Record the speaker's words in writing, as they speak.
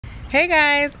Hey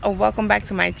guys, welcome back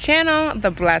to my channel,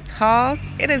 The Blessed Hauls.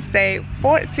 It is day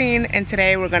 14 and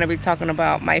today we're going to be talking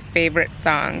about my favorite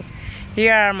songs.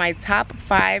 Here are my top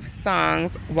 5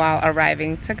 songs while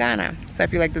arriving to Ghana. So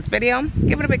if you like this video,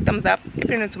 give it a big thumbs up. If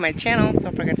you're new to my channel,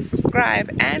 don't forget to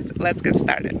subscribe and let's get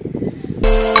started.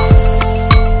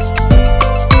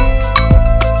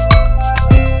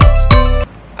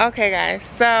 Okay guys,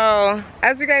 so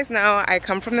as you guys know, I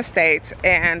come from the States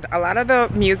and a lot of the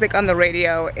music on the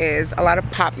radio is a lot of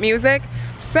pop music.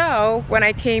 So when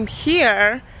I came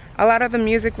here, a lot of the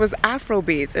music was Afro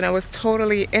beats and I was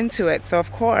totally into it. So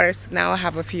of course, now I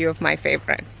have a few of my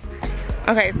favorites.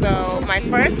 Okay, so my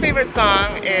first favorite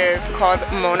song is called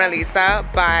Mona Lisa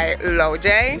by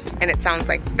Lojay and it sounds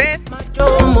like this.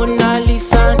 Mona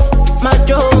Lisa,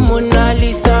 Mona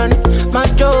Lisa,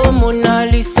 Mona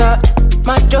Lisa.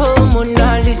 Macho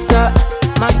Mona Lisa,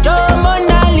 Macho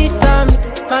Mona Lisa,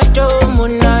 Macho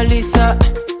Mona Lisa,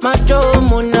 Macho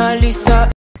Mona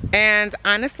Lisa. And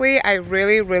honestly, I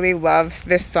really love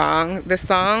this song. This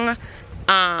song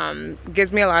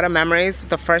gives me a lot of memories.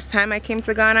 The first time I came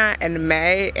to Ghana in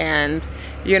May, and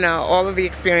you know, all of the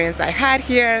experience I had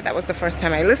here, that was the first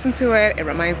time I listened to it. It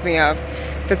reminds me of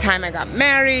the time I got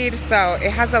married, so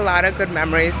it has a lot of good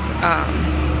memories,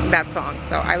 that song,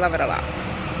 so I love it a lot.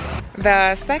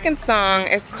 The second song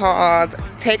is called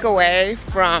Take Away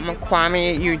from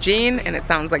Kwame Eugene and it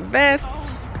sounds like this.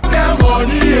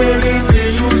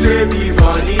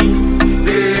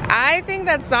 I think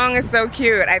that song is so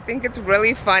cute. I think it's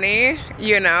really funny,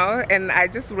 you know, and I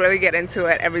just really get into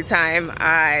it every time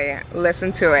I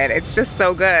listen to it. It's just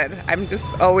so good. I'm just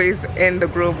always in the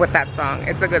groove with that song.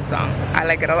 It's a good song. I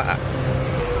like it a lot.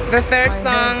 The third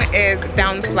song is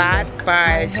Down Flat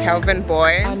by Kelvin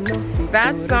Boy.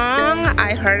 That song,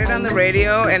 I heard it on the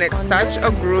radio and it's such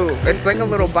a groove. It's like a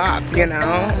little bop, you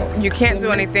know? You can't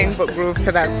do anything but groove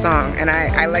to that song and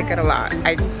I like it a lot.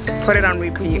 I put it on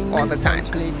repeat all the time.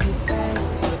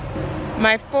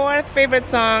 My fourth favorite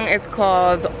song is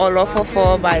called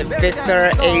Olofofo by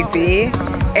Victor A.D.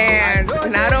 And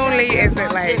not only is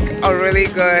it like a really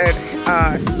good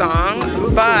song,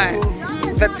 but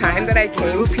the time that I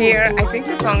came here, I think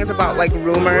the song is about like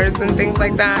rumors and things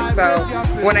like that. So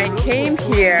when I came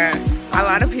here, a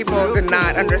lot of people did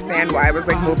not understand why I was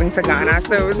like moving to Ghana.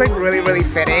 So it was like really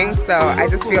fitting. So I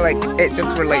just feel like it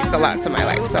just relates a lot to my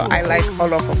life. So I like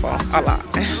Olofofo a lot.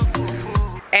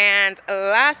 And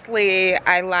lastly,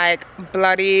 I like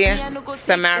Bloody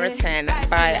Samaritan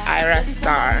by Ira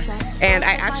Star. And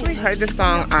I actually heard this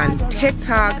song on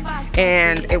TikTok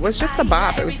and it was just a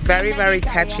bop. It was very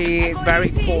catchy, very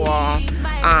cool.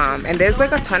 And there's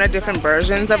like a ton of different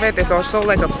versions of it. There's also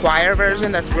like a choir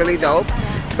version that's really dope.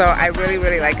 So I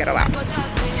really like it a lot.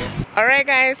 Alright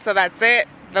guys, so that's it.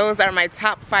 Those are my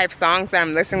top 5 songs that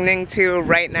I'm listening to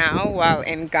right now while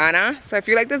in Ghana. So if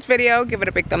you like this video, give it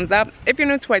a big thumbs up. If you're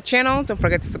new to our channel, don't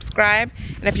forget to subscribe.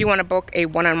 And if you want to book a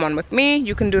one-on-one with me,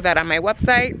 you can do that on my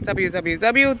website,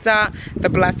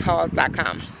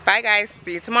 www.theblessedhauls.com. Bye guys,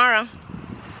 see you tomorrow.